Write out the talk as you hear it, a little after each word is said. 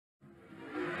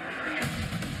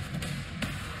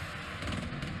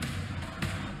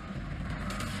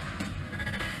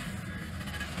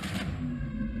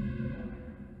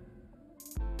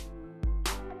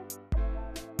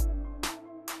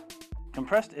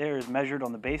Compressed air is measured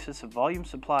on the basis of volume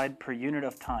supplied per unit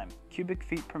of time, cubic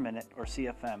feet per minute or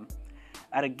CFM,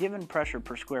 at a given pressure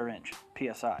per square inch,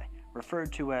 PSI,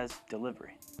 referred to as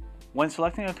delivery. When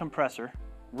selecting a compressor,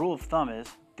 rule of thumb is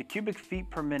the cubic feet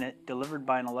per minute delivered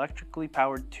by an electrically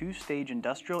powered two-stage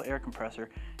industrial air compressor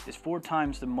is 4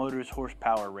 times the motor's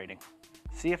horsepower rating.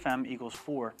 CFM equals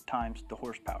 4 times the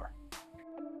horsepower.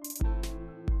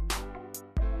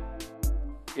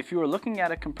 If you are looking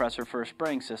at a compressor for a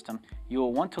spraying system, you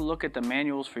will want to look at the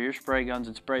manuals for your spray guns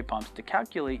and spray pumps to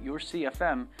calculate your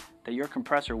CFM that your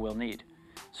compressor will need.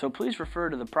 So please refer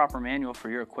to the proper manual for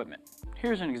your equipment.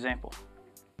 Here's an example.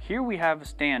 Here we have a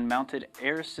stand-mounted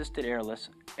air-assisted airless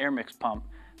air mix pump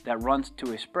that runs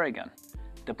to a spray gun.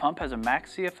 The pump has a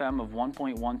max CFM of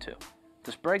 1.12.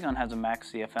 The spray gun has a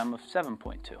max CFM of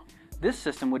 7.2. This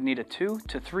system would need a 2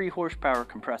 to 3 horsepower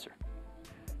compressor.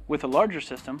 With a larger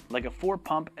system, like a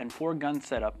 4-pump and 4-gun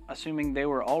setup, assuming they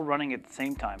were all running at the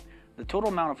same time, the total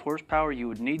amount of horsepower you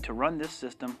would need to run this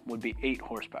system would be 8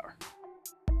 horsepower.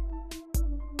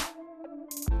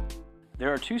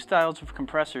 There are 2 styles of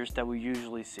compressors that we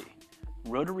usually see.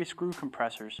 Rotary screw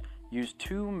compressors use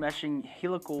 2 meshing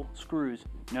helical screws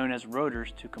known as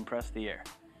rotors to compress the air.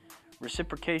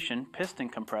 Reciprocation piston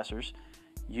compressors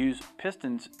use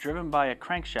pistons driven by a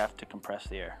crankshaft to compress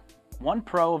the air. One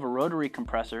pro of a rotary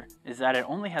compressor is that it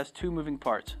only has 2 moving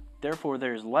parts, therefore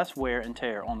there is less wear and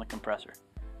tear on the compressor.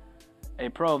 A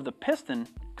pro of the piston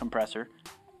compressor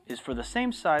is for the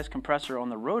same size compressor on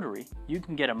the rotary, you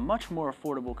can get a much more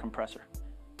affordable compressor.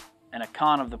 And a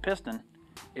con of the piston,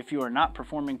 if you are not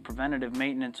performing preventative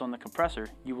maintenance on the compressor,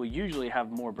 you will usually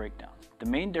have more breakdowns. The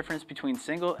main difference between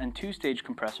single and 2-stage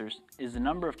compressors is the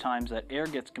number of times that air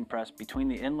gets compressed between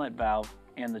the inlet valve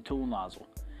and the tool nozzle.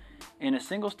 In a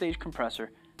single-stage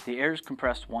compressor, the air is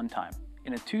compressed 1 time.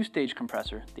 In a 2-stage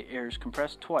compressor, the air is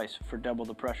compressed twice for double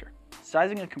the pressure.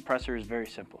 Sizing a compressor is very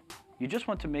simple. You just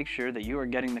want to make sure that you are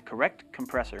getting the correct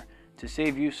compressor to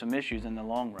save you some issues in the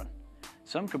long run.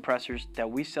 Some compressors that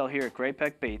we sell here at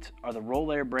Grapek Baits are the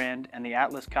Roll Air brand and the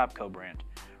Atlas Copco brand,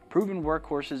 proven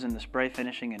workhorses in the spray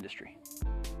finishing industry.